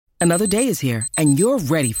Another day is here, and you're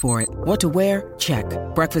ready for it. What to wear? Check.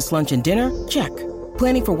 Breakfast, lunch, and dinner? Check.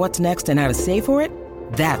 Planning for what's next and how to save for it?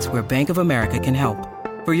 That's where Bank of America can help.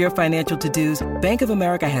 For your financial to-dos, Bank of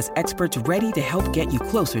America has experts ready to help get you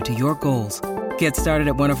closer to your goals. Get started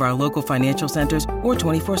at one of our local financial centers or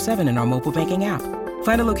 24/7 in our mobile banking app.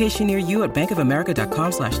 Find a location near you at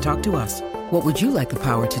bankofamerica.com/talktous. What would you like the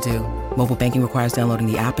power to do? Mobile banking requires downloading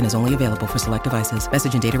the app and is only available for select devices.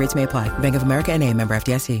 Message and data rates may apply. Bank of America N.A., member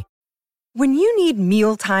FDIC. When you need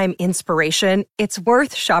mealtime inspiration, it's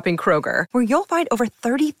worth shopping Kroger, where you'll find over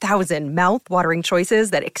 30,000 mouth-watering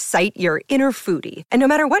choices that excite your inner foodie. And no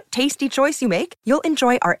matter what tasty choice you make, you'll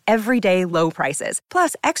enjoy our everyday low prices,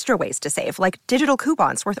 plus extra ways to save, like digital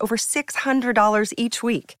coupons worth over $600 each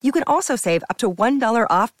week. You can also save up to $1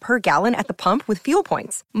 off per gallon at the pump with fuel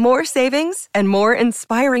points. More savings and more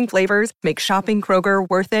inspiring flavors make shopping Kroger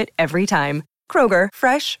worth it every time. Kroger,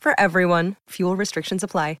 fresh for everyone. Fuel restrictions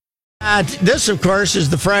apply. This, of course, is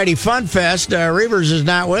the Friday Fun Fest. Reavers is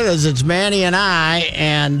not with us. It's Manny and I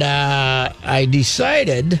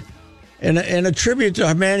decided, in a tribute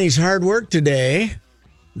to Manny's hard work today,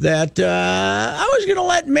 that I was going to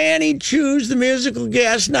let Manny choose the musical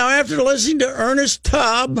guest. Now, after listening to Ernest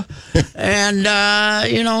Tubb and,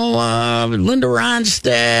 Linda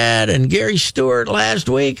Ronstadt and Gary Stewart last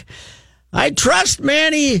week, I trust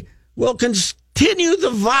Manny will continue the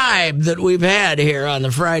vibe that we've had here on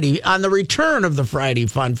the return of the Friday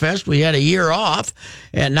Fun Fest. We had a year off,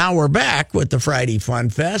 and now we're back with the Friday Fun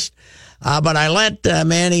Fest. But I let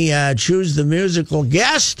Manny choose the musical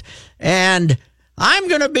guest, and I'm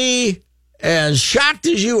going to be as shocked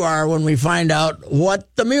as you are when we find out what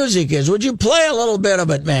the music is. Would you play a little bit of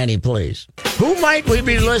it, Manny, please? Who might we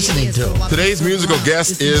be listening to? Today's musical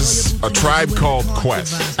guest is A Tribe Called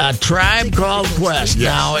Quest. A Tribe Called Quest.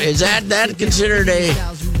 Yes. Now, is that considered a...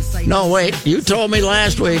 No, wait. You told me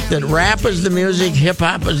last week that rap is the music,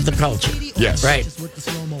 hip-hop is the culture. Yes. Right.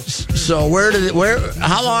 So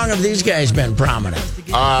how long have these guys been prominent?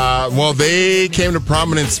 Well, they came to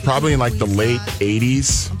prominence probably in like the late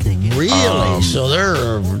 80s. Really? So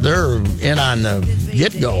they're in on the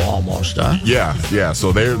get-go almost, huh? Yeah.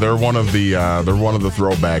 So they're one of the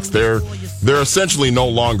throwbacks. They're essentially no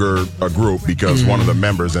longer a group because one of the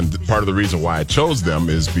members, and part of the reason why I chose them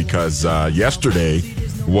is because yesterday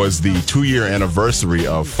was the 2-year anniversary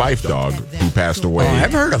of Phife Dawg, who passed away. Oh,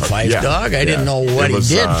 I've heard of Phife Dawg. I didn't know what he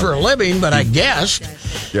did for a living, but I guessed.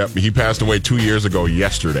 Yep, he passed away 2 years ago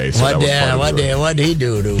yesterday. So what did he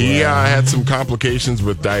do? He had some complications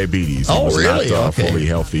with diabetes. Oh, he was really? Not fully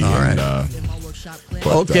healthy. All right.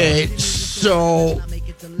 So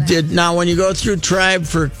now when you go through Tribe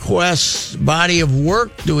for Quest's body of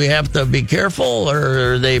work, do we have to be careful,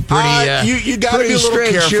 or are they pretty? You got to be a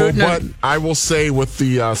little careful, but I will say with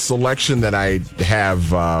the selection that I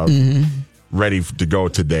have ready to go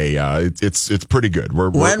today, it's pretty good.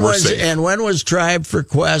 We're safe. And when was Tribe for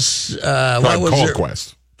Quest?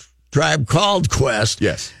 Quest. Tribe Called Quest.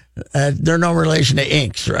 Yes. They're no relation to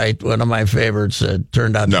Inks, right? One of my favorites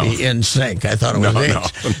turned out to be In Sync. I thought it was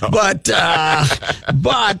Inks. No.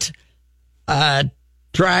 But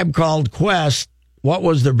Tribe Called Quest, what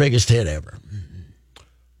was their biggest hit ever?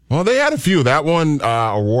 Well, they had a few. That one,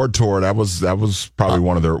 Award Tour, that was probably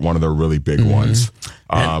one of their really big ones.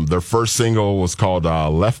 Their first single was called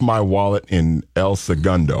 "Left My Wallet in El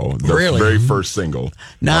Segundo." Their very first single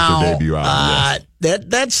off their debut album. Yes.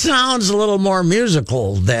 That sounds a little more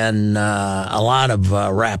musical than a lot of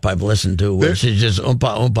rap I've listened to, which is just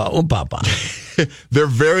oompa oompa oompa pa.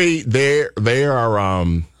 They are.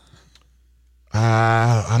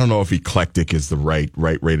 I don't know if eclectic is the right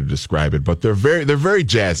way to describe it, but they're very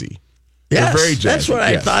jazzy. Yes, they're very jazzy. That's what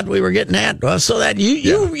I thought we were getting at. So that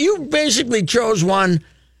you basically chose one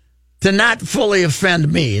to not fully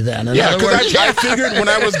offend me, then. Because I figured when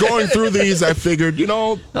I was going through these, Pat might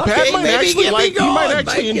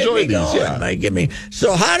actually enjoy these.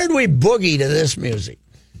 So how did we boogie to this music?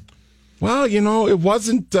 Well, it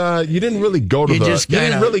wasn't. You didn't really go to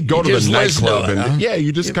the nightclub,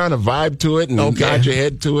 you just kind of vibe to it and nod your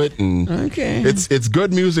head to it, and it's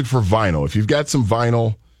good music for vinyl. If you've got some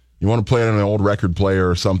vinyl, you want to play it on an old record player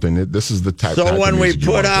or something. This is the type. So when we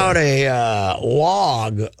put out a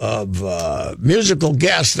log of musical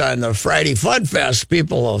guests on the Friday Fun Fest,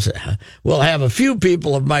 people will have a few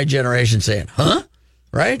people of my generation saying, "Huh?"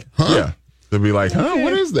 Right? Huh? Yeah. They'll be like,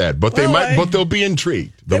 what is that? But they'll be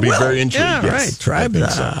intrigued. They'll be very intrigued. Yeah, yes, right.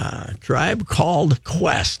 Tribe Called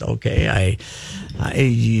Quest. Okay,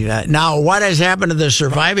 Now, what has happened to the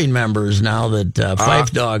surviving members now that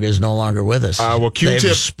Phife Dawg is no longer with us? Well, Q-Tip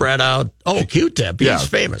They've spread out. Oh, Q-Tip, he's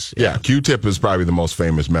famous. Yeah, Q-Tip is probably the most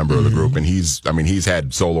famous member of the group, and he's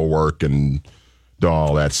had solo work and done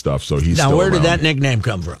all that stuff. So he's now. Still Where around. Did that nickname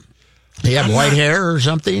come from? Do you have white hair or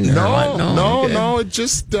something? No. It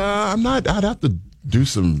just I'm not. I'd have to do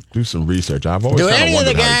some research. I've always. Do any of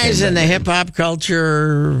the wondered how he guys came in the that hip hop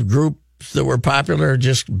culture groups that were popular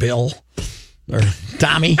just Bill or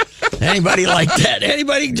Tommy? Anybody like that?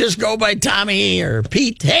 Anybody just go by Tommy or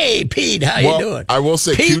Pete? Hey, Pete, how you doing? I will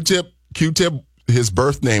say Pete? Q-Tip, his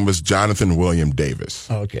birth name was Jonathan William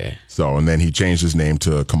Davis. Okay. So, and then he changed his name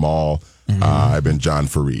to Kamal Ibn John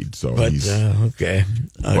Farid. So he's okay.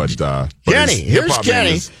 Kenny, here's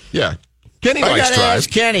Kenny. Kenny I likes gotta Tribe. ask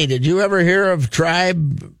Kenny, did you ever hear of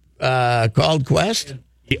Tribe called Quest?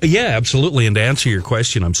 Yeah, absolutely. And to answer your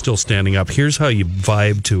question, I'm still standing up. Here's how you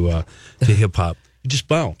vibe to hip hop. You just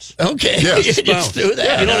bounce. Okay. Yeah, you just just do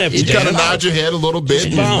that. You don't have to You kind of dance. nod your head a little bit.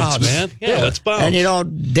 Just bounce, man. Yeah, let's bounce. And you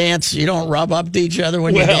don't dance, you don't rub up to each other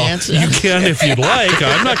when you dance? You can if you'd like.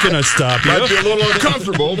 I'm not going to stop you. Might be a little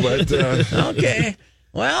uncomfortable, but Okay.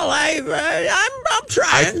 Well, I'm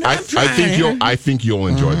trying. I think you'll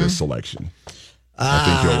enjoy this selection. I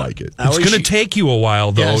think you'll like it. It's going to take you a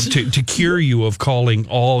while, though, Yes. to cure you of calling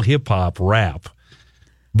all hip hop rap.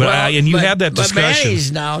 But had that discussion. But Manny's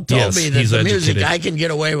now told me that he's the music educated. I can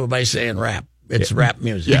get away with by saying rap. It's rap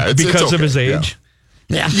music. Yeah, it's because of okay. his age.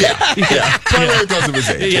 Yeah. Primarily because of his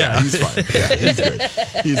age. Yeah, he's fine. Yeah, he's good.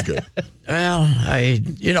 He's good. Well,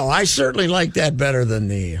 I certainly like that better than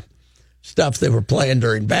the stuff they were playing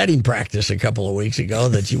during batting practice a couple of weeks ago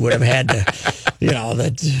that you would have had to,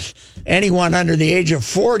 that anyone under the age of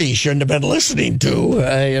 40 shouldn't have been listening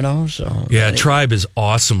to, so. Yeah, Tribe is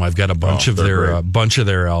awesome. I've got a bunch of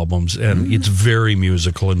their albums, and it's very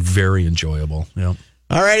musical and very enjoyable. Yeah.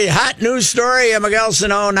 All righty, hot news story. Miguel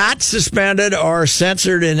Sano not suspended or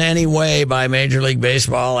censored in any way by Major League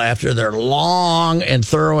Baseball after their long and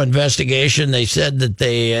thorough investigation. They said that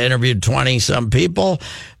they interviewed 20-some people.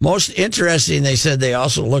 Most interesting, they said they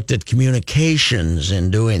also looked at communications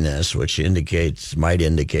in doing this, which might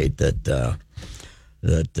indicate that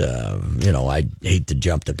I hate to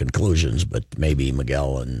jump to conclusions, but maybe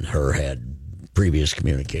Miguel and her had previous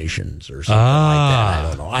communications or something like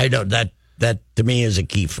that. I don't know. That to me is a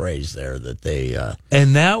key phrase there that they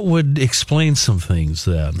and that would explain some things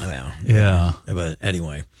then. Yeah. But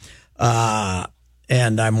anyway,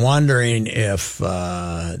 and I'm wondering if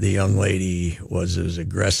the young lady was as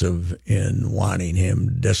aggressive in wanting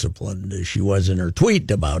him disciplined as she was in her tweet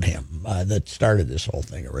about him that started this whole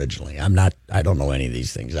thing originally. I don't know any of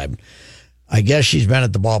these things. I guess she's been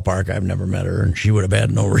at the ballpark. I've never met her, and she would have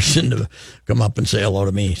had no reason to come up and say hello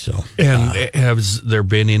to me. So, and has there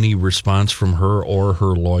been any response from her or her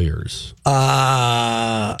lawyers?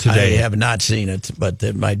 Today, I have not seen it, but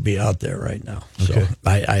it might be out there right now. So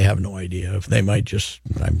I have no idea if they might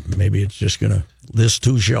maybe it's just gonna. This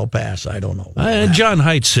too shall pass. I don't know. John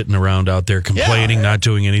Haidt's sitting around out there complaining, not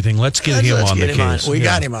doing anything. Let's get him on the case. We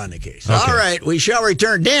got him on the case. Okay. All right, we shall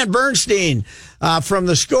return. Dan Bernstein from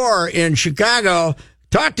The Score in Chicago.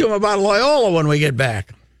 Talk to him about Loyola when we get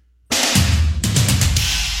back.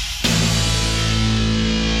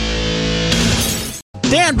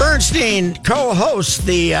 Dan Bernstein co-hosts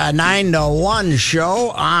the 9 to 1 show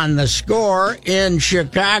on The Score in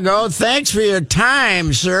Chicago. Thanks for your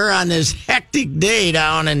time, sir, on this hectic day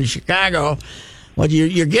down in Chicago. Well,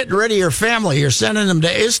 you're getting rid of your family. You're sending them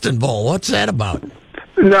to Istanbul. What's that about?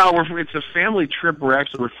 No, it's a family trip. We're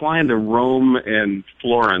flying to Rome and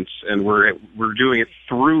Florence, and we're doing it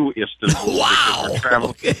through Istanbul. Wow! We're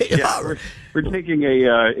traveling. Okay. Yeah, we're taking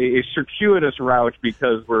a circuitous route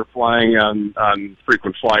because we're flying on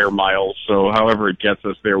frequent flyer miles. So, however it gets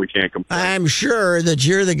us there, we can't complain. I'm sure that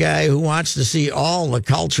you're the guy who wants to see all the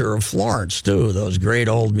culture of Florence too. Those great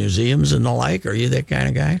old museums and the like. Are you that kind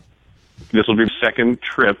of guy? This will be the second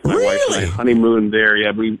trip. My wife and I honeymooned there.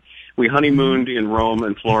 Yeah, we honeymooned in Rome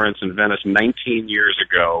and Florence and Venice 19 years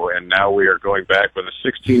ago, and now we are going back with a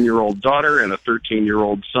 16-year-old daughter and a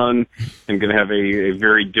 13-year-old son, and going to have a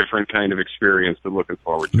very different kind of experience that looking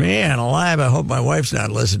forward to. Man alive, I hope my wife's not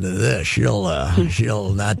listening to this.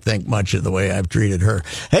 She'll not think much of the way I've treated her.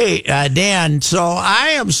 Hey, Dan, so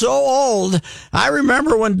I am so old. I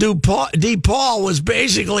remember when DePaul was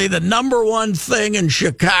basically the number one thing in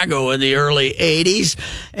Chicago in the early 80s,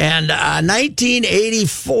 and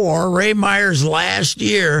 1984, before Ray Myers last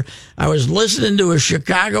year, I was listening to a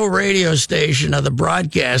Chicago radio station of the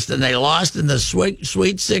broadcast, and they lost in the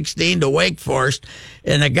Sweet 16 to Wake Forest,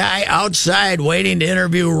 and the guy outside waiting to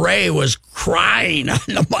interview Ray was crying on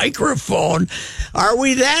the microphone. Are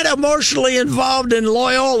we that emotionally involved in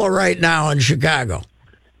Loyola right now in Chicago?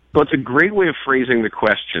 Well, it's a great way of phrasing the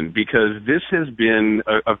question, because this has been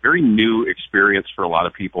a very new experience for a lot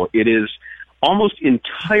of people. It is almost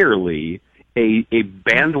entirely a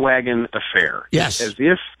bandwagon affair. Yes.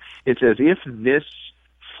 It's as if this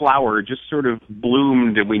flower just sort of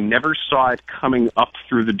bloomed and we never saw it coming up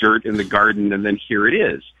through the dirt in the garden, and then here it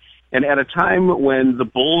is. And at a time when the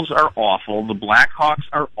Bulls are awful, the Blackhawks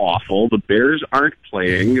are awful, the Bears aren't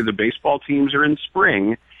playing, the baseball teams are in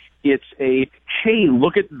spring, it's a, hey,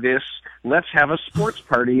 look at this, let's have a sports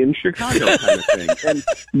party in Chicago kind of thing.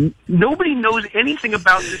 And nobody knows anything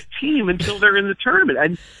about this team until they're in the tournament.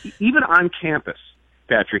 And even on campus,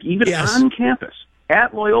 Patrick, on campus,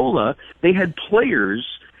 at Loyola, they had players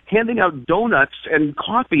handing out donuts and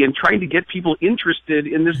coffee and trying to get people interested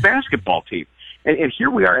in this basketball team. And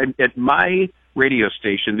here we are at my radio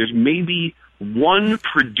station. There's maybe one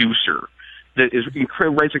producer that is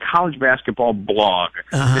writes a college basketball blog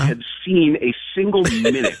that had seen a single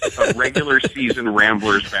minute of regular season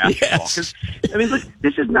Ramblers basketball. Yes. I mean, look,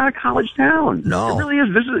 this is not a college town. No, it really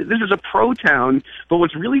is. This is a pro town. But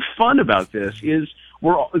what's really fun about this is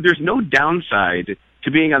there's no downside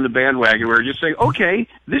to being on the bandwagon. We're just saying, okay,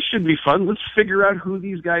 this should be fun. Let's figure out who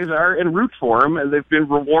these guys are and root for them. And they've been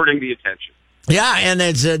rewarding the attention. Yeah, and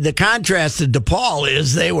it's the contrast to DePaul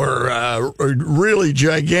is they were really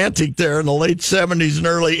gigantic there in the late 70s and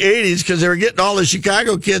early 80s because they were getting all the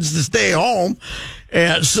Chicago kids to stay home,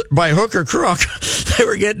 and by hook or crook, they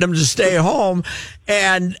were getting them to stay home,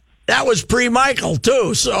 and that was pre-Michael,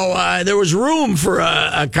 too, so there was room for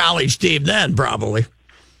a college team then, probably.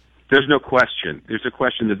 There's no question. There's a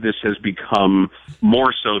question that this has become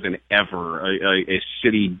more so than ever a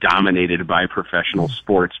city dominated by professional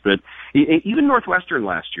sports. But even Northwestern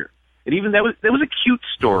last year, and even that was a cute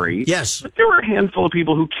story. Yes, but there were a handful of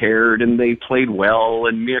people who cared, and they played well.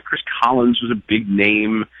 And Chris Collins was a big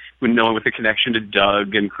name, with the connection to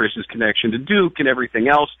Doug and Chris's connection to Duke and everything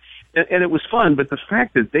else. And it was fun, but the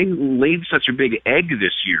fact that they laid such a big egg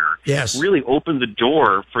this year really opened the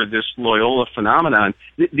door for this Loyola phenomenon.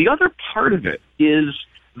 The other part of it is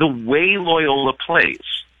the way Loyola plays.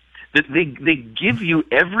 That they give you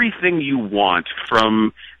everything you want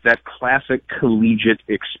from that classic collegiate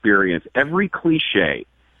experience. Every cliche,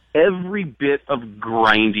 every bit of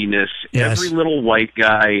grindiness, every little white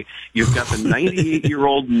guy. You've got the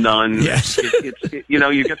 98-year-old nun. Yes.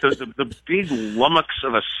 You get the big lummox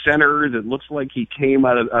of a center that looks like he came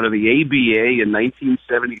out of the ABA in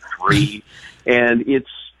 1973, and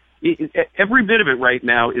every bit of it right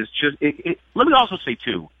now is just. Let me also say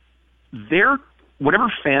too,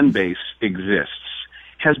 whatever fan base exists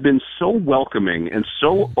has been so welcoming and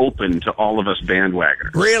so open to all of us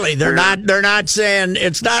bandwagoners. Really, they're not saying,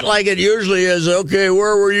 it's not like it usually is, okay,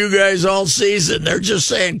 where were you guys all season? They're just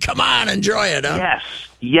saying, come on, enjoy it, huh?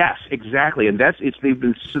 Yes, exactly. And they've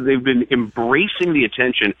been embracing the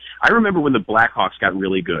attention. I remember when the Blackhawks got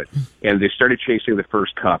really good and they started chasing the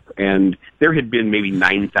first cup, and there had been maybe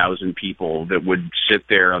 9,000 people that would sit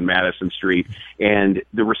there on Madison Street, and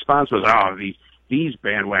the response was, these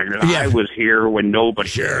bandwagoners. I was here when nobody.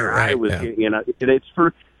 Sure, right, I was, it's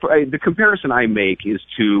for the comparison I make is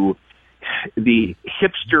to the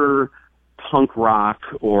hipster punk rock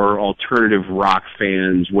or alternative rock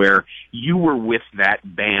fans, where you were with that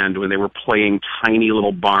band when they were playing tiny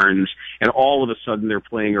little barns, and all of a sudden they're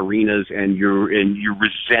playing arenas, and you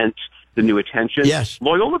resent the new attention. Yes,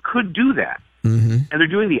 Loyola could do that, and they're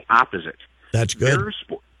doing the opposite. That's good.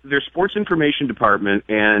 Their sports information department,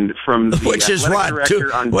 and from the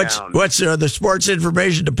director on down. What's the sports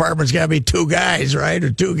information department's got to be two guys, right, or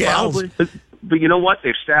two gals? Probably. But you know what?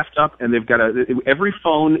 They've staffed up, and they've got every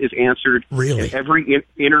phone is answered. Really? And every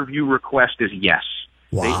interview request is yes.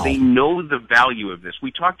 Wow. They know the value of this. We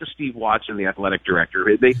talked to Steve Watson, the athletic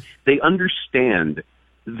director. They understand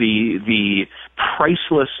the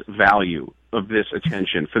priceless value of this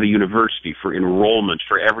attention for the university, for enrollment,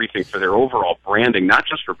 for everything, for their overall branding, not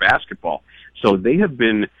just for basketball. So they have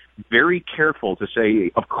been very careful to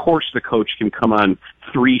say, of course the coach can come on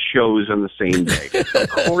 3 shows on the same day. Of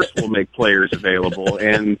course we'll make players available.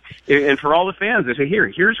 And for all the fans, they say,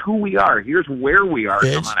 here's who we are. Here's where we are.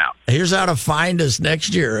 Come on out. Here's how to find us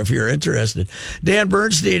next year if you're interested. Dan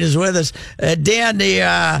Bernstein is with us. Dan,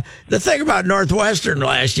 the thing about Northwestern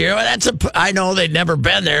last year, I know they'd never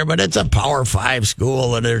been there, but it's a Power 5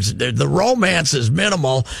 school, and the romance is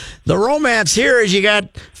minimal. The romance here is you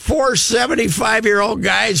got 4 75-year-old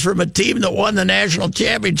guys from a team that won the national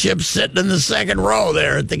championship sitting in the second row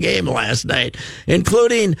there at the game last night,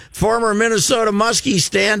 including former Minnesota Muskie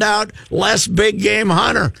standout Les Big Game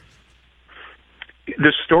Hunter.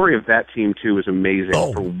 The story of that team, too, is amazing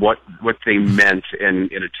for what they meant in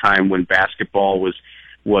a time when basketball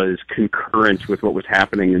was concurrent with what was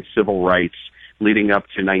happening in civil rights leading up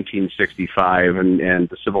to 1965 and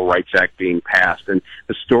the Civil Rights Act being passed. And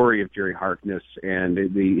the story of Jerry Harkness and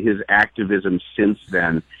his activism since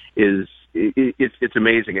then it's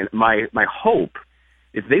amazing. And my hope,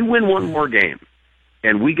 if they win one more game,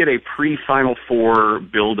 and we get a pre-Final Four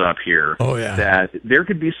build-up here, that there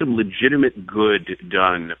could be some legitimate good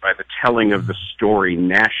done by the telling of the story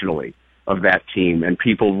nationally of that team and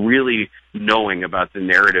people really knowing about the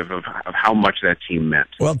narrative of how much that team meant.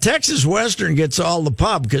 Well, Texas Western gets all the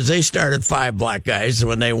pub because they started 5 black guys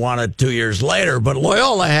when they won it 2 years later, but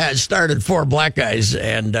Loyola has started 4 black guys,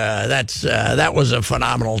 and that was a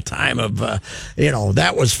phenomenal time of,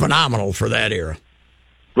 that was phenomenal for that era.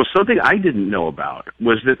 Well, something I didn't know about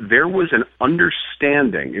was that there was an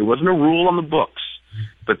understanding. It wasn't a rule on the books,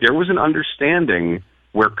 but there was an understanding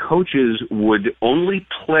where coaches would only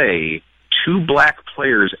play 2 black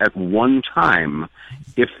players at one time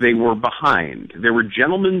if they were behind. There were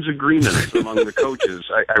gentlemen's agreements among the coaches,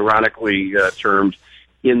 ironically termed,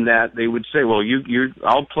 in that they would say, well,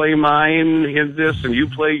 I'll play mine at this, and you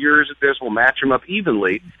play yours at this. We'll match them up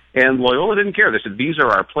evenly. And Loyola didn't care. They said, these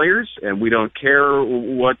are our players, and we don't care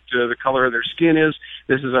what the color of their skin is.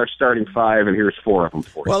 This is our starting 5, and here's 4 of them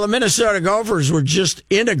for you. Well, the Minnesota Gophers were just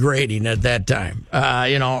integrating at that time.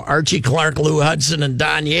 Archie Clark, Lou Hudson, and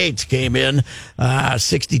Don Yates came in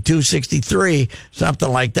 62, 63, something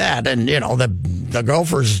like that. And, the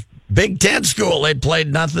Gophers, Big Ten school, they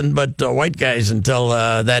played nothing but white guys until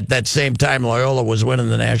that same time Loyola was winning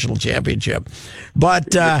the national championship.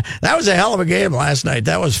 But that was a hell of a game last night.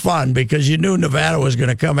 That was fun because you knew Nevada was going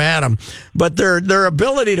to come at them. But their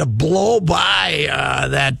ability to blow by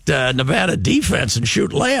that Nevada defense and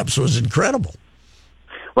shoot layups was incredible.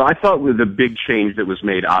 Well, I thought the big change that was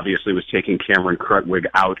made, obviously, was taking Cameron Krutwig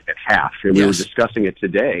out at half. And we were discussing it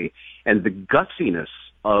today. And the gutsiness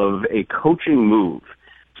of a coaching move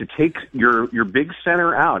to take your big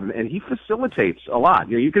center out, and he facilitates a lot.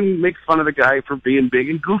 You can make fun of the guy for being big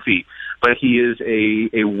and goofy, but he is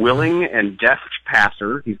a willing and deft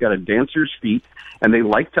passer. He's got a dancer's feet, and they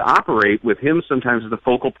like to operate with him sometimes as the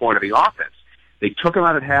focal point of the offense. They took him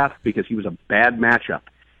out at half because he was a bad matchup.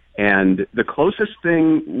 And the closest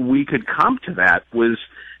thing we could comp to that was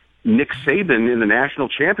Nick Saban in the national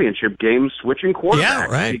championship game switching quarterbacks. Yeah,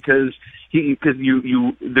 right. Because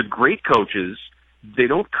the great coaches, they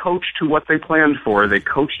don't coach to what they planned for. They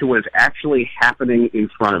coach to what is actually happening in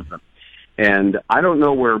front of them. And I don't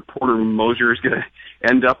know where Porter Moser is going to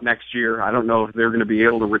end up next year. I don't know if they're going to be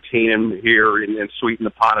able to retain him here and sweeten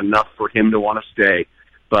the pot enough for him to want to stay.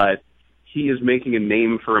 But he is making a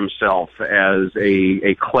name for himself as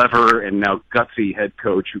a clever and now gutsy head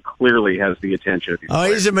coach who clearly has the attention of these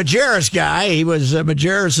players. He's a Majerus guy. He was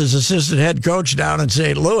Majerus' assistant head coach down in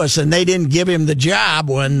St. Louis, and they didn't give him the job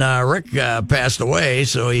when Rick passed away,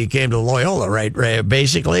 so he came to Loyola, right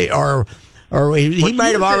basically, or he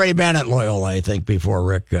might have already been at Loyola, I think, before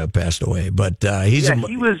Rick passed away. But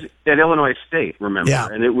he was at Illinois State, remember? Yeah.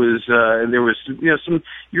 And it was there was some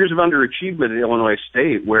years of underachievement at Illinois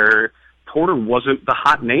State where Porter wasn't the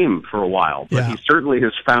hot name for a while, but he certainly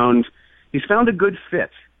has found a good fit,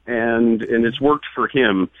 and it's worked for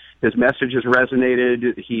him. His message has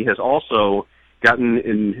resonated. He has also gotten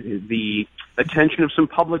in the attention of some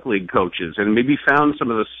public league coaches, and maybe found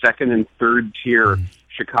some of the second and third tier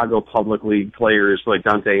Chicago public league players like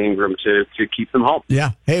Dante Ingram to keep them home.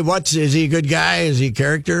 Yeah. Hey, is he a good guy? Is he a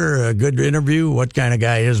character? A good interview? What kind of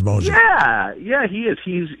guy is Moser? Yeah, he is.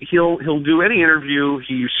 He'll do any interview.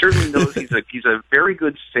 He certainly knows he's a very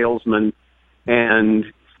good salesman, and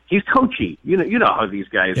he's coachy. You know how these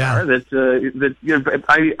guys are.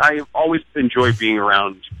 I always enjoy being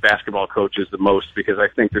around basketball coaches the most because I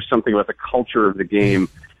think there's something about the culture of the game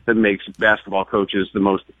that makes basketball coaches the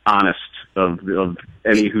most honest of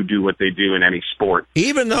any who do what they do in any sport.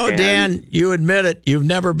 Even though, Dan, you admit it, you've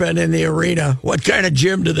never been in the arena. What kind of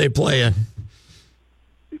gym do they play in?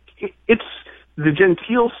 It's the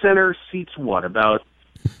Gentile Center seats what, about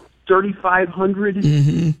 3,500.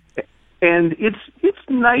 And it's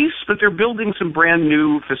nice, but they're building some brand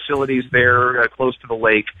new facilities there close to the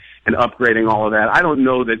lake and upgrading all of that. I don't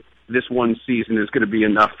know that this one season is going to be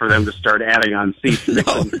enough for them to start adding on seats. They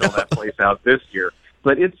couldn't fill that place out this year.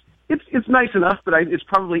 But it's nice enough, but it's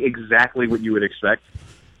probably exactly what you would expect.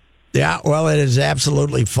 Yeah, well, it is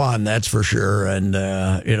absolutely fun, that's for sure. And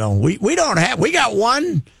we got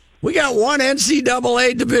one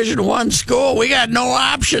NCAA Division I school. We got no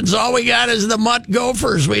options. All we got is the Mutt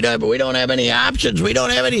Gophers. We don't have any options. We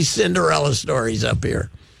don't have any Cinderella stories up here.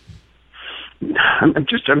 I'm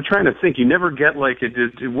trying to think. You never get like a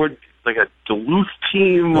Duluth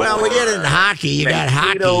team. Well, we get it in hockey. You got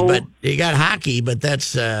hockey, but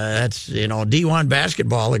that's D1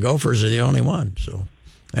 basketball. The Gophers are the only one. So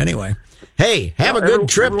anyway, hey, have a good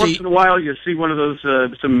trip. Every once in a while, you see one of those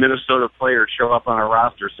some Minnesota players show up on a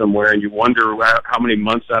roster somewhere, and you wonder how many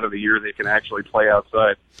months out of the year they can actually play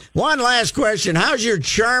outside. One last question: how's your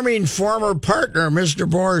charming former partner, Mr.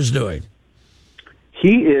 Boers, doing?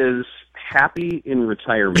 He is happy in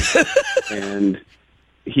retirement, and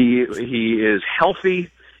he is healthy.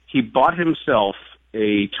 He bought himself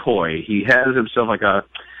a toy. He has himself like a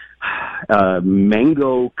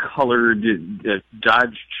mango-colored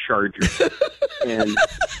Dodge Charger, and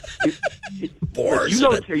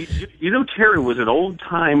Terry was an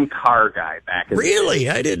old-time car guy back in the day. Really?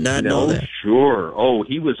 I did not know that. Sure. Oh,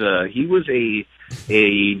 he was a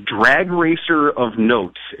drag racer of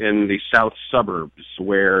note in the south suburbs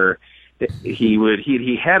where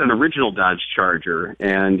he had an original Dodge Charger,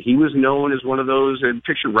 and he was known as one of those,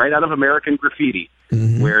 pictured right out of American Graffiti,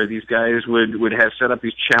 where these guys would have set up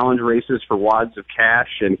these challenge races for wads of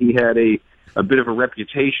cash, and he had a bit of a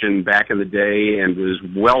reputation back in the day and was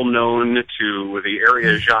well known to the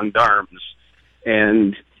area gendarmes,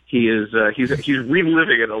 and he's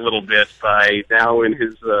reliving it a little bit by now in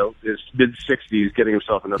his mid-60s getting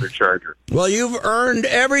himself another Charger. Well, you've earned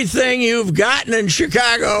everything you've gotten in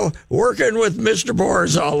Chicago working with Mr.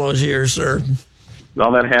 Boers all those years, sir.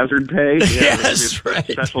 All that hazard pay? Yeah, yes, right.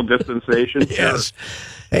 Special dispensation? Yes.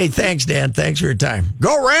 Sure. Hey, thanks, Dan. Thanks for your time.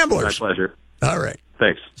 Go Ramblers. My pleasure. All right.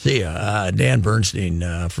 Thanks. See ya. Dan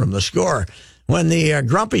Bernstein from The Score. When the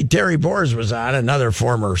grumpy Terry Boers was on, another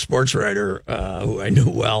former sports writer who I knew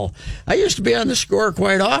well, I used to be on The Score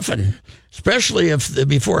quite often, especially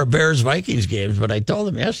before Bears-Vikings games. But I told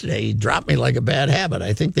him yesterday he dropped me like a bad habit.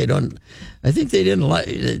 I think they didn't like.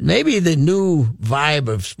 Maybe the new vibe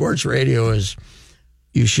of sports radio is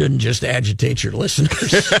you shouldn't just agitate your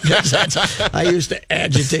listeners. I used to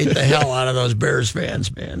agitate the hell out of those Bears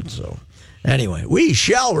fans, man. So anyway, we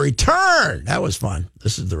shall return. That was fun.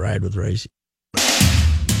 This is The Ride with Reusse.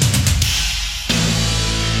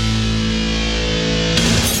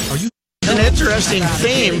 An interesting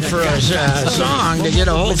theme for a song to get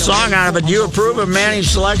a whole song out of it. Do you approve of Manny's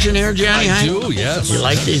selection here, Johnny? I do, yes. You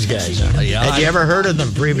like these guys, huh? Yeah. Had you ever heard of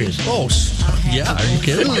them previously? Oh, yeah. Are you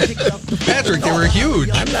kidding? Patrick, they were huge.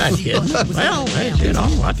 I'm not kidding. Well,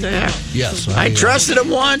 what the heck? Yes. I trusted him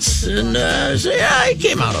once, and he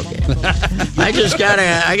came out okay. I just got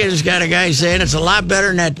a guy saying it's a lot better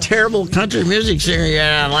than that terrible country music singer you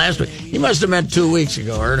had on last week. He must have meant 2 weeks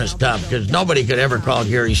ago, Ernest Tubb, because nobody could ever call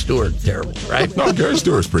Gary Stewart terrible, right? No, Gary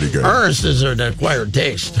Stewart's pretty good. Ernest is an acquired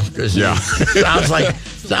taste, because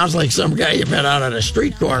sounds like some guy you met out on a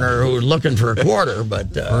street corner who was looking for a quarter.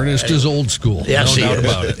 But Ernest is old school. Yes, no doubt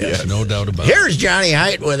about it. Yes, no doubt about it. Here's Johnny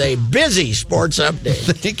Height with a busy sports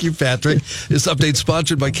update. Thank you, Patrick. This update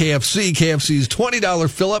sponsored by KFC. KFC's $20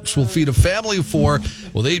 fill-ups will feed a family of 4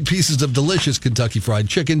 with 8 pieces of delicious Kentucky Fried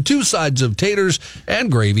Chicken, 2 sides of taters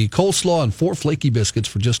and gravy, coleslaw, and 4 flaky biscuits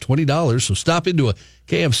for just $20. So stop into a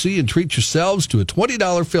KFC and treat yourselves to a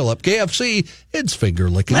 $20 fill-up. KFC, it's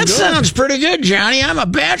finger-licking good. That sounds pretty good, Johnny. I'm a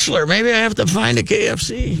bachelor. Maybe I have to find a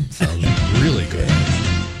KFC. Sounds really good.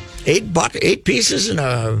 8 pieces and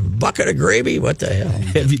a bucket of gravy? What the hell?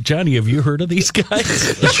 Johnny, have you heard of these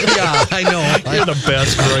guys? Yeah, I know. You're the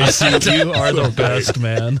best, Reusse. You are the best,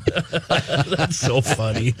 man. That's so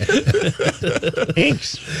funny.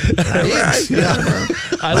 Thanks.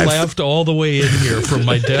 I laughed all the way in here from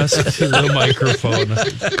my desk to the microphone.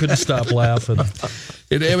 I couldn't stop laughing.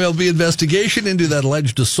 An MLB investigation into that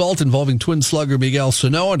alleged assault involving twin slugger Miguel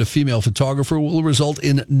Sano and a female photographer will result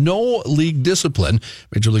in no league discipline.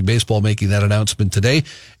 Major League Baseball making that announcement today.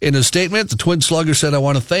 In a statement, the twin slugger said, "I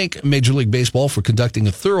want to thank Major League Baseball for conducting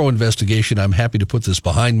a thorough investigation. I'm happy to put this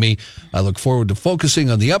behind me. I look forward to focusing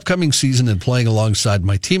on the upcoming season and playing alongside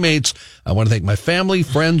my teammates. I want to thank my family,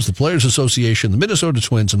 friends, the Players Association, the Minnesota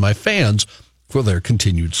Twins, and my fans for their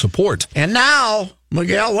continued support." And now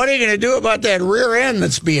Miguel, what are you going to do about that rear end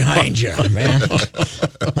that's behind you, man?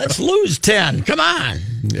 Let's lose 10. Come on.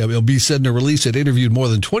 MLB said in a release it interviewed more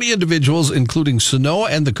than 20 individuals, including Sanoa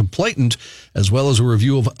and the complainant, as well as a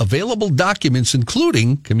review of available documents,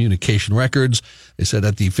 including communication records. They said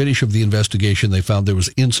at the finish of the investigation, they found there was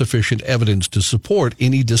insufficient evidence to support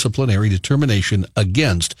any disciplinary determination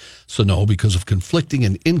against Sanoa because of conflicting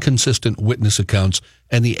and inconsistent witness accounts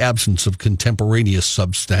and the absence of contemporaneous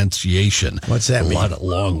substantiation. What's that mean? A lot of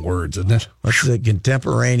long words, isn't it? What's the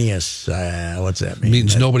contemporaneous? What's that mean?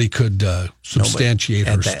 Means nobody could substantiate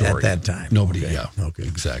her story. At that time. Nobody, Okay. yeah. Okay.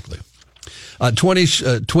 Exactly. Twins,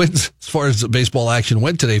 as far as baseball action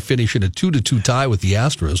went today, finishing a 2-2 tie with the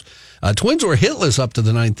Astros. Twins were hitless up to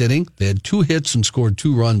the ninth inning. They had 2 hits and scored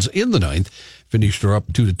 2 runs in the ninth. Finished her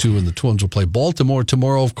up 2-2, and the Twins will play Baltimore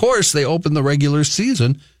tomorrow. Of course, they open the regular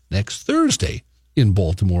season next Thursday in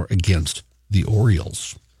Baltimore against the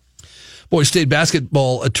Orioles. Boys State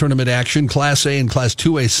basketball tournament action, Class A and Class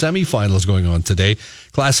 2A semifinals going on today.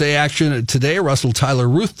 Class A action today, Russell Tyler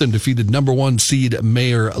Ruthven defeated number 1 seed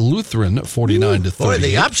Mayer Lutheran 49-30. Boy,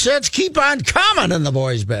 the upsets keep on coming in the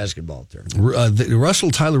boys basketball tournament.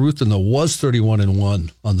 Russell Tyler Ruthven, though, was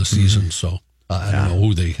 31-1 on the season, so I don't know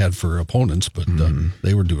who they had for opponents, but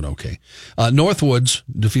they were doing okay. Northwoods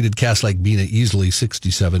defeated Cass Lake Bena easily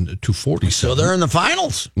 67-47. So they're in the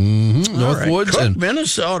finals. Mm-hmm. Northwoods Cook, and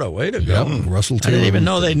Minnesota. Way to go. Russell I Taylor. didn't even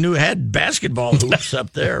know they had basketball hoops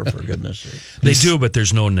up there, for goodness sake. They do, but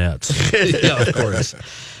there's no nets. Yeah, of course.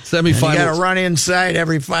 And you got Semifinals. to run inside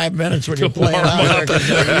every 5 minutes when you're playing out there. 'Cause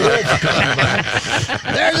there's a wolf coming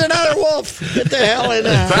by. There's another wolf. Get the hell in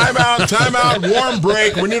there. Time out, warm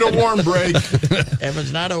break. We need a warm break. If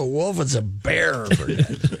it's not a wolf, it's a bear. For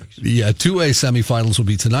God's sakes. The 2A semifinals will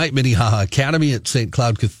be tonight. Minnehaha Academy at St.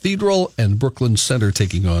 Cloud Cathedral and Brooklyn Center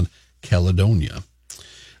taking on Caledonia.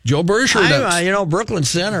 Joe Berger. Brooklyn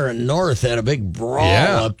Center and North had a big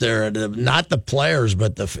brawl up there. Not the players,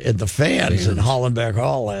 but the fans in Hollenbeck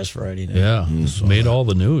Hall last Friday night. Yeah, made all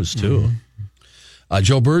the news, too.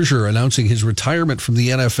 Joe Berger announcing his retirement from the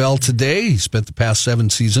NFL today. He spent the past 7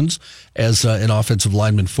 seasons as an offensive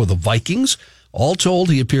lineman for the Vikings. All told,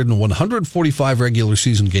 he appeared in 145 regular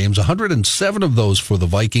season games, 107 of those for the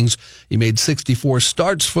Vikings. He made 64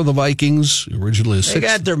 starts for the Vikings. Originally, They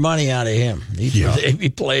got their money out of him. He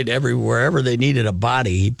played wherever they needed a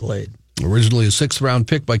body, he played. Originally a 6th-round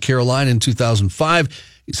pick by Carolina in 2005.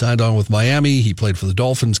 He signed on with Miami. He played for the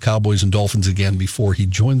Dolphins, Cowboys, and Dolphins again before he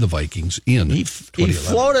joined the Vikings in 2011. He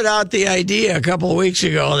floated out the idea a couple of weeks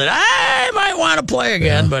ago that I might want to play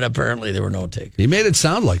again, but apparently there were no takers. He made it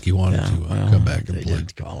sound like he wanted to come back and they play.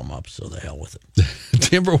 didn't call him up, so the hell with it.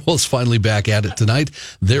 Timberwolves finally back at it tonight.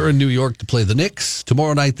 They're in New York to play the Knicks.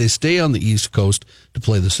 Tomorrow night they stay on the East Coast to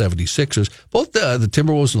play the 76ers. Both the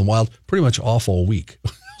Timberwolves and the Wild pretty much off all week.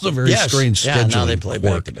 It's a very strange schedule. Yeah, now they play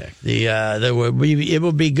back-to-back. It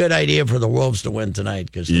would be a good idea for the Wolves to win tonight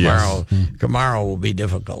because tomorrow will be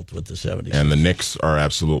difficult with the 76ers. And the Knicks are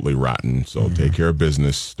absolutely rotten, so take care of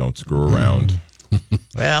business. Don't screw around.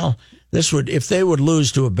 Well, if they would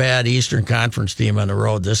lose to a bad Eastern Conference team on the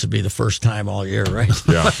road, this would be the first time all year, right?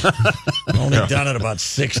 Yeah. Only done it about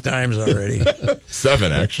 6 times already.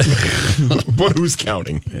 7, actually. But who's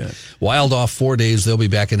counting? Yeah. Wild off 4 days. They'll be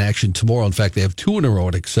back in action tomorrow. In fact, they have 2 in a row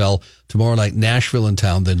at Excel. Tomorrow night, Nashville in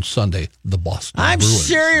town. Then Sunday, the Boston I'm Bruins.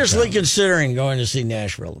 seriously considering going to see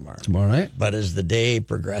Nashville tomorrow. Tomorrow night? But as the day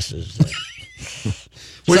progresses.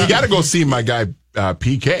 Well, you got to go see my guy,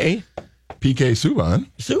 PK Subban.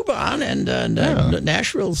 Subban and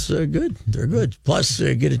Nashville's good. They're good. Plus,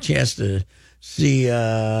 get a chance to see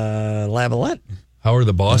Lavalette. How are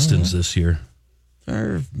the Bostons this year? I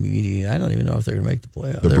don't even know if they're going to make the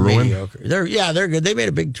playoffs. They're Bruin? mediocre. They're good. They made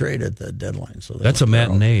a big trade at the deadline. So That's a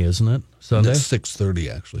matinee, isn't it? Sunday? It's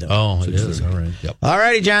 6:30, actually. Oh, it is. All right. Yep. All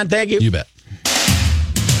righty, John. Thank you. You bet.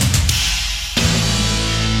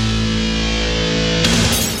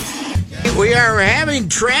 We are having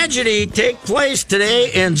tragedy take place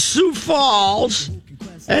today in Sioux Falls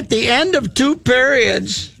at the end of 2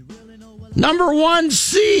 periods. Number 1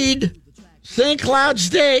 seed, St. Cloud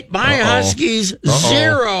State, my Huskies,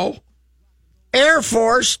 0. Air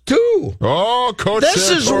Force 2. Oh, Coach This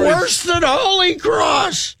is Santori. worse than Holy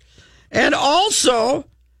Cross. And also,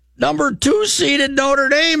 number 2 seeded Notre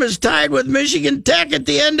Dame is tied with Michigan Tech at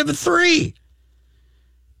the end of 3.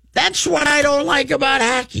 That's what I don't like about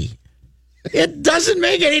hockey. It doesn't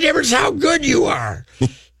make any difference how good you are.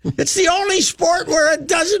 It's the only sport where it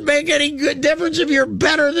doesn't make any good difference if you're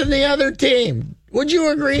better than the other team. Would you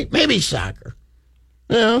agree? Maybe soccer.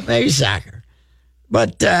 No, maybe soccer.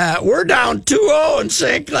 But we're down 2-0 in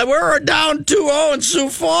St. Cloud. We're down 2-0 in Sioux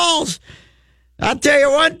Falls. I'll tell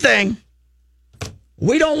you one thing.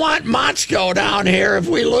 We don't want Motzko down here if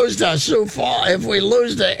we lose to Sioux Falls, if we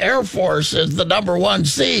lose to Air Force as the number 1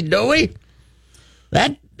 seed, do we?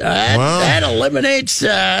 That eliminates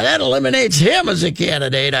him as a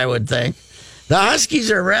candidate, I would think. The Huskies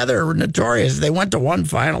are rather notorious. They went to one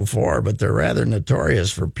Final Four, but they're rather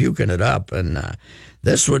notorious for puking it up, and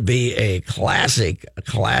this would be a classic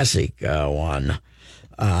one.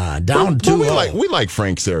 Down 2-0. We like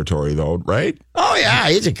Frank Serratori, though, right? Oh yeah,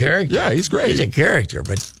 he's a character. Yeah, he's great. He's a character,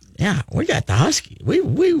 but yeah, we got the Husky.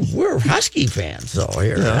 We're Husky fans, though.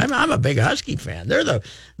 Here, yeah. I'm a big Husky fan. They're the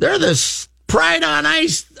pride on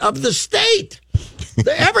ice of the state.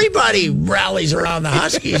 Everybody rallies around the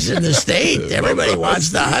Huskies in the state. Everybody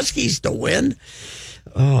wants the Huskies to win.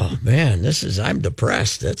 Oh man, I'm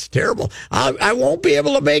depressed. That's terrible. I won't be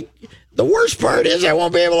able to make. The worst part is I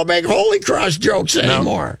won't be able to make Holy Cross jokes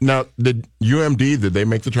anymore. Now, did did they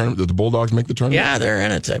make the tournament? Did the Bulldogs make the tournament? Yeah, they're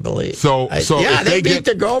in it, I believe. So if they beat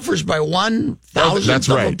the Gophers by 1/1000th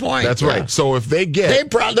of a point. That's right. So if they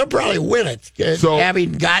get, they'll probably win it,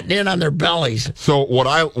 having gotten in on their bellies. So what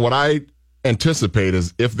I anticipate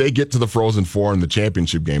is if they get to the Frozen Four in the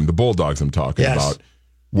championship game, the Bulldogs I'm talking about.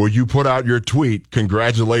 Will you put out your tweet?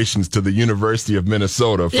 Congratulations to the University of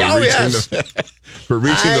Minnesota for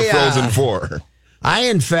reaching the Frozen Four. I,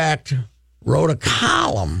 in fact, wrote a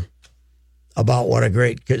column about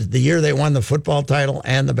because the year they won the football title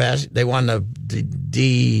and they won the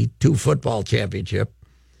D2 football championship,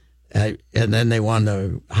 and then they won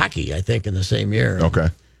the hockey, I think, in the same year. Okay.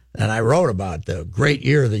 And I wrote about the great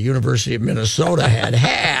year the University of Minnesota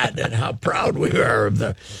had and how proud we are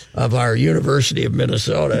of our University of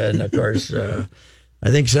Minnesota. And, of course, I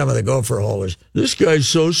think some of the Gopher holders, this guy's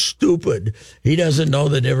so stupid. He doesn't know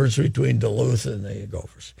the difference between Duluth and the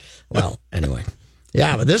Gophers. Well, anyway.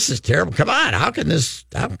 Yeah, but this is terrible. Come on.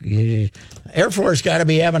 Air Force got to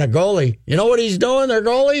be having a goalie. You know what he's doing, their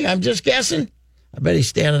goalie? I'm just guessing. I bet he's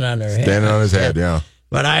standing on their head. Standing on his head, yeah.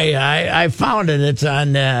 But I found it. It's on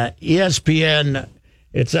ESPN.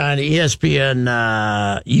 It's on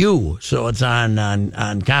ESPN U. So it's on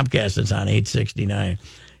Comcast. It's on 869.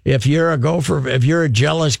 If you're a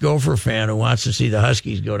jealous Gopher fan who wants to see the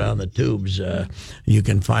Huskies go down the tubes, you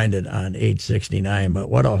can find it on 869. But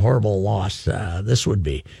what a horrible loss this would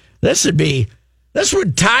be. This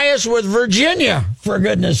would tie us with Virginia, for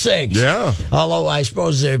goodness sakes. Yeah. Although I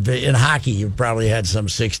suppose in hockey you've probably had some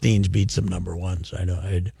 16s beat some number ones. I know.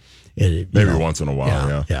 Maybe once in a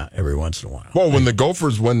while, yeah, every once in a while. Well, when the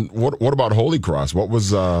Gophers what about Holy Cross? What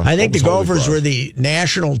was I think the Gophers were the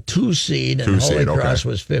national 2 seed, and Holy Cross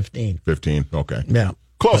was 15. 15, okay. Yeah.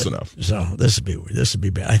 Close enough. So this would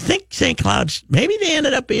be bad. I think St. Cloud's, maybe they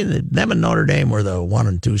ended up being them and Notre Dame were the 1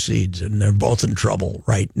 and 2 seeds, and they're both in trouble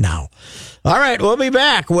right now. All right, we'll be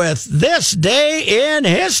back with This Day in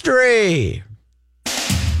History.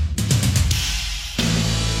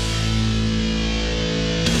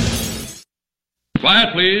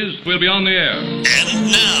 Quiet, please. We'll be on the air.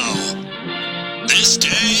 And now, This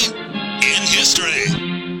Day in History.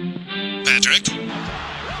 Patrick?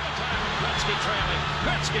 Gretzky trailing.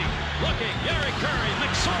 Gretzky looking. Gary Curry.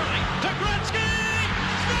 McSorley to Gretzky.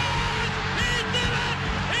 Scores! He did it!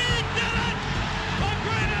 He did it! The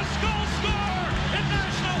greatest goal scorer in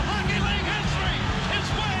National Hockey League history is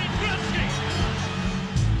Wayne Gretzky.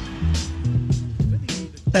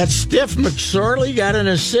 That stiff McSorley got an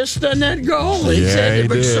assist on that goal. He did.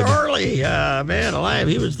 McSorley, man alive,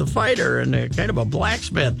 he was the fighter and kind of a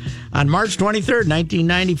blacksmith. On March 23rd,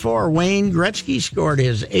 1994, Wayne Gretzky scored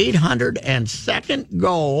his 802nd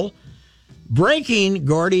goal, breaking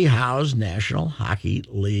Gordie Howe's National Hockey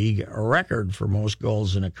League record for most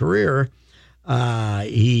goals in a career.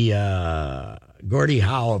 Gordie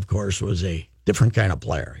Howe, of course, was a different kind of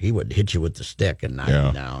player. He would hit you with the stick and knock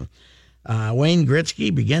you down. Wayne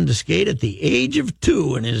Gretzky began to skate at the age of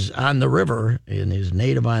 2 on the river in his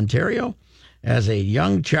native Ontario. As a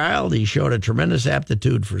young child, he showed a tremendous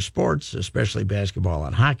aptitude for sports, especially basketball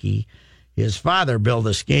and hockey. His father built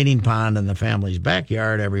a skating pond in the family's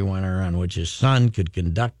backyard every winter on which his son could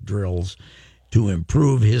conduct drills to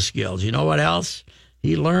improve his skills. You know what else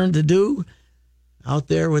he learned to do out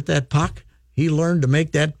there with that puck? He learned to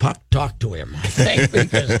make that puck talk to him, I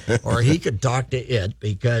think, or he could talk to it,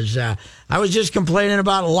 because I was just complaining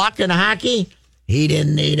about luck in hockey. He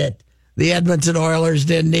didn't need it. The Edmonton Oilers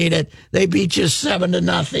didn't need it. They beat you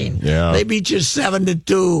 7-0. Yeah. They beat you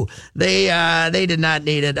 7-2. They did not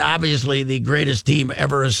need it. Obviously, the greatest team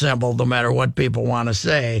ever assembled, no matter what people want to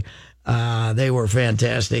say. They were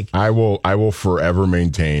fantastic. I will forever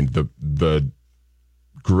maintain the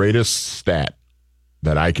greatest stat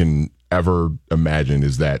that I can ever imagine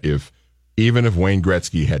is that if even if Wayne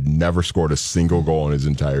Gretzky had never scored a single goal in his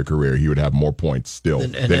entire career, he would have more points still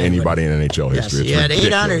than anybody in NHL history. He had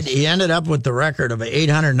 800. He ended up with the record of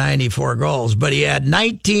 894 goals, but he had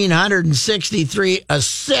 1,963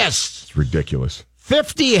 assists. It's ridiculous.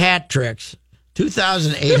 50 hat tricks.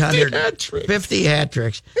 2,850 hat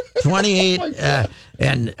tricks, 28,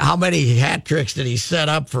 and how many hat tricks did he set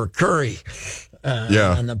up for Curry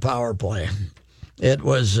on the power play? It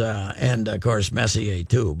was, and of course Messier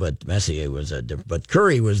too, but Messier was but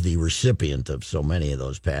Curry was the recipient of so many of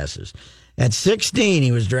those passes. At 16,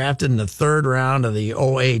 he was drafted in the third round of the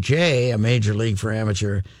OHA, a major league for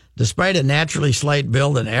amateur. Despite a naturally slight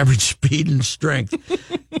build and average speed and strength,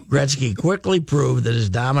 Gretzky quickly proved that his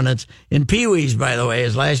dominance in Pee-wees, by the way,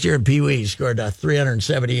 his last year in Pee-wees, scored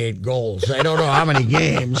 378 goals. I don't know how many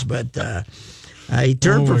games, but he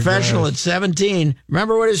turned professional at 17.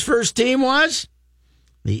 Remember what his first team was?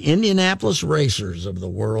 The Indianapolis Racers of the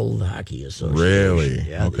World Hockey Association. Really?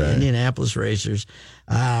 Yeah, the Indianapolis Racers.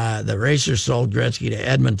 The Racers sold Gretzky to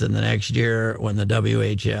Edmonton the next year when the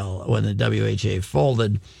WHA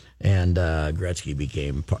folded, and Gretzky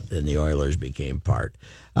became and the Oilers became part.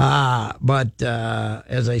 But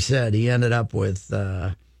as I said, he ended up with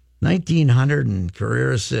 1,900 and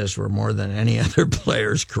career assists were more than any other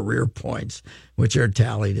player's career points, which are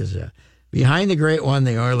tallied as a. Behind the great one,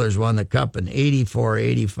 the Oilers won the Cup in 84,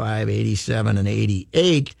 85, 87, and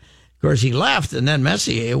 88. Of course, he left, and then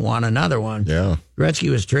Messier won another one. Yeah. Gretzky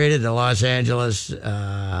was traded to Los Angeles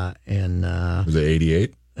in... was it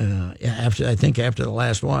 88? I think after the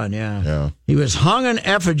last one, Yeah. He was hung in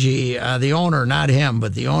effigy, the owner, not him,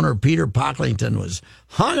 but the owner, Peter Pocklington, was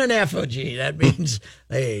hung in effigy. That means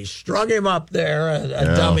they strung him up there,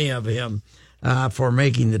 a dummy of him. For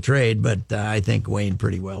making the trade, but I think Wayne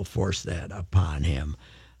pretty well forced that upon him.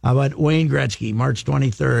 But Wayne Gretzky, March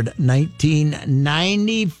 23rd,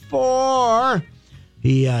 1994,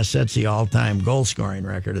 he sets the all-time goal-scoring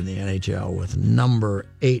record in the NHL with number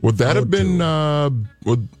 8. Would that have been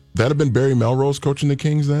Barry Melrose coaching the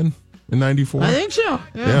Kings then in '94? I think so.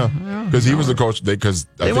 Yeah, because he was the coach. Because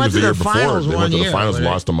I think it was the year before they went to the finals, and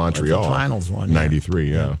lost to Montreal. Finals one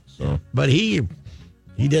 '93. Yeah. So, but he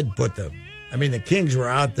did put the. I mean, the Kings were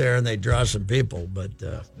out there and they draw some people, but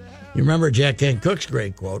you remember Jack Kent Cook's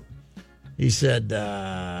great quote. He said,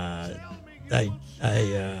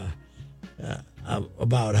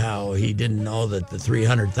 about how he didn't know that the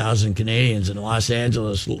 300,000 Canadians in Los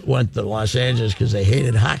Angeles went to Los Angeles because they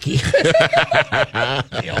hated hockey.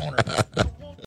 The owner.